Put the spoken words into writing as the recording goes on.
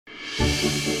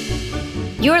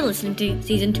You're listening to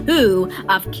Season 2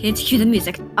 of Kids Cue the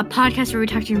Music, a podcast where we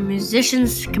talk to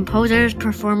musicians, composers,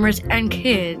 performers, and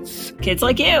kids. Kids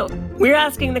like you. We're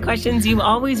asking the questions you've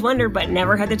always wondered but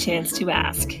never had the chance to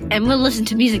ask. And we'll listen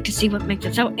to music to see what makes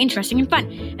it so interesting and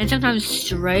fun, and sometimes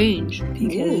strange.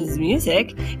 Because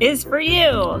music is for you.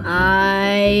 I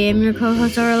am your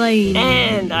co-host, Zara Lane.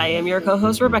 And I am your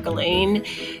co-host, Rebecca Lane,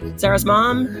 Zara's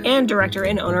mom and director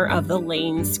and owner of the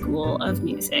Lane School of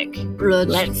Music.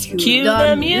 Let's cue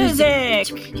the music!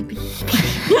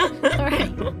 All right.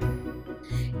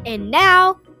 And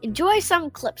now, enjoy some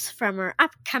clips from our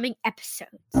upcoming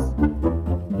episodes.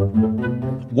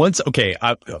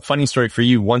 Funny story for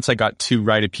you. Once I got to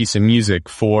write a piece of music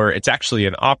it's actually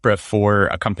an opera for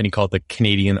a company called the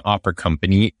Canadian Opera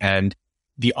Company. And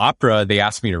the opera they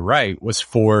asked me to write was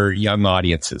for young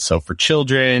audiences. So for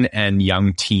children and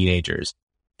young teenagers.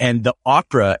 And the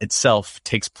opera itself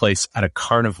takes place at a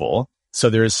carnival. So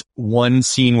there's one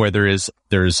scene where there's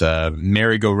a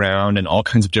merry-go-round and all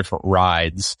kinds of different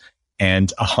rides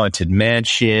and a haunted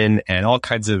mansion and all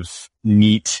kinds of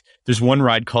neat. There's one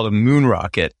ride called a moon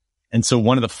rocket. And so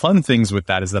one of the fun things with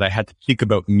that is that I had to think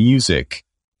about music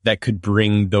that could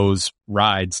bring those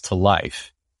rides to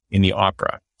life in the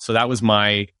opera. So that was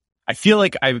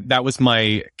that was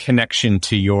my connection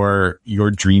to your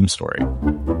dream story.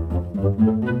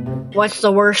 What's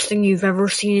the worst thing you've ever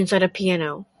seen inside a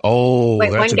piano? Oh,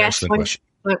 wait, that's an excellent question.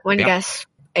 One guess.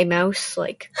 A mouse,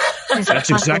 That's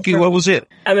exactly what was it.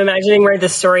 I'm imagining where the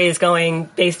story is going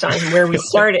based on where we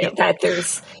started, that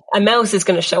there's a mouse is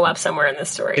going to show up somewhere in this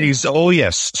story.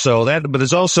 Yes. So but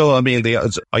there's also, they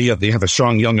have a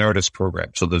strong young artist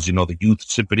program. So there's, the youth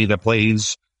symphony that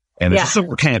plays, and it's a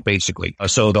summer camp, basically.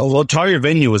 So the entire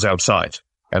venue is outside.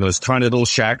 And there's tiny little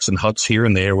shacks and huts here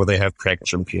and there where they have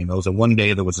practice and pianos. And one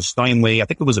day there was a Steinway, I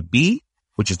think it was a B,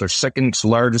 which is their second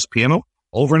largest piano.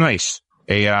 Overnight,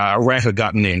 a rat had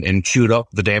gotten in and chewed up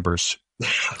the dampers,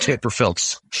 damper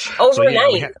filts.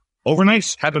 Overnight?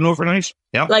 Overnight. Happened overnight.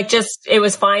 Yeah. It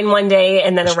was fine one day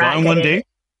and then a rat. Fine one day.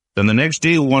 Then the next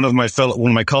day, one of my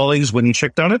colleagues went and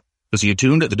checked on it because he had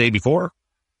tuned it the day before.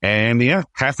 And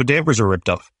half the dampers are ripped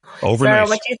up overnight. Sarah,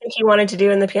 what do you think he wanted to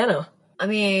do in the piano?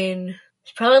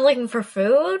 He's probably looking for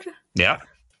food. Yeah.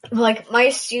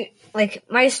 Mice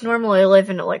normally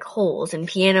live in holes, and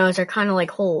pianos are kind of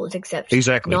like holes, except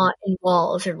not in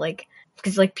walls or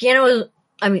because not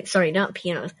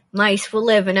pianos. Mice will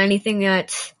live in anything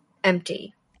that's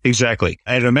empty. Exactly.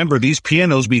 And remember, these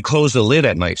pianos, we close the lid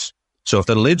at night. So if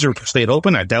the lids stayed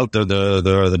open, I doubt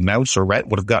the mouse or rat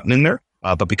would have gotten in there.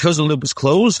 But because the lid was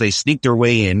closed, they sneaked their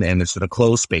way in, and it's in a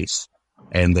closed space,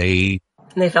 and they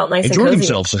felt nice and enjoyed cozy.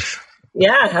 themselves.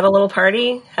 Yeah, had a little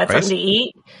party, had something to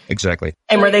eat. Exactly.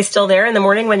 And were they still there in the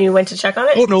morning when you went to check on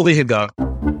it? Oh, no, they had gone.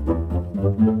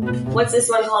 What's this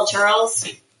one called, Charles?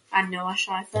 I know a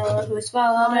shy fellow who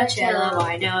swallowed a cello.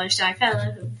 I know a shy fellow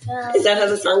who fell. Is that how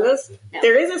the song goes? No.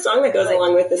 There is a song that goes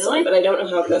along with this song, but I don't know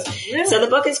how it goes. Really? So the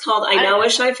book is called I Know a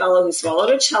Shy Fellow Who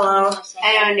Swallowed a Cello.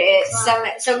 And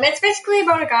it's basically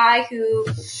about a guy who,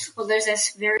 there's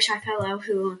this very shy fellow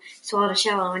who swallowed a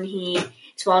cello, and he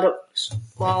swallowed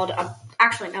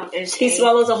he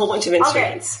swallows a whole bunch of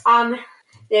instruments. Okay.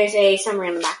 There's a summary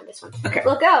on the back of this one. Okay.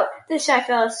 Look out! This shy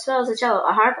fellow swallows a cello,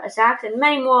 a harp, a sax, and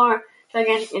many more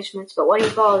gigantic instruments. But what he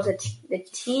swallows is the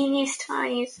teeniest,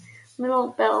 tiniest little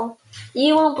bell.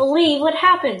 You won't believe what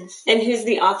happens. And who's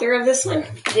the author of this one?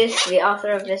 The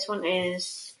author of this one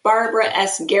is Barbara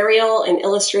S. Garriel and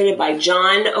illustrated by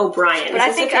John O'Brien. But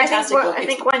I think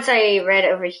once I read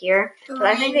over here, but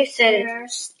I think they said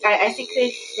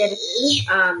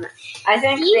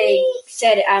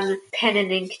pen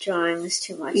and ink drawings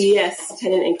too much. Yes,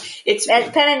 pen and ink. It's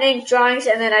pen and ink drawings,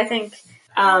 and then I think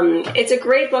it's a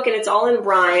great book, and it's all in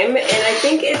rhyme. And I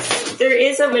think there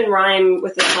is a in rhyme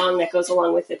with the song that goes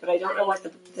along with it, but I don't know what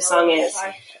the song is.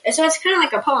 So it's kind of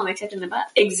like a poem, except in the butt.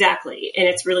 Exactly, and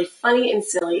it's really funny and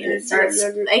silly, and it starts.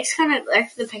 It's kind of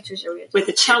like the pictures are weird. With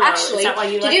the cello. Actually, is that why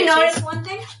you did you notice one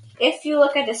thing? If you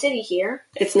look at the city here,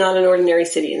 it's not an ordinary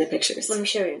city in the pictures. Let me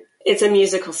show you. It's a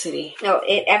musical city. No,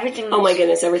 everything. Oh my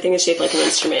goodness! Everything is shaped like an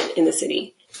instrument in the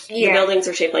city. Yeah. The buildings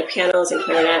are shaped like pianos and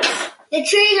clarinets. The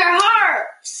trees are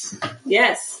harps.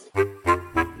 Yes.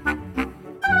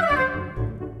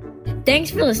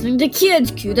 Thanks for listening to Kids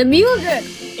Cue the Music.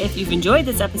 If you've enjoyed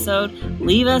this episode,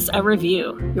 leave us a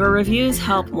review. Your reviews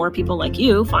help more people like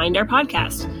you find our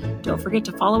podcast. Don't forget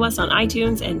to follow us on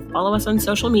iTunes and follow us on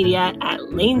social media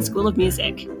at Lane School of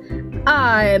Music.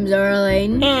 I am Zara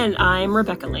Lane. And I'm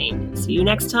Rebecca Lane. See you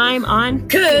next time on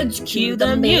Kids Cue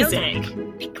the Music.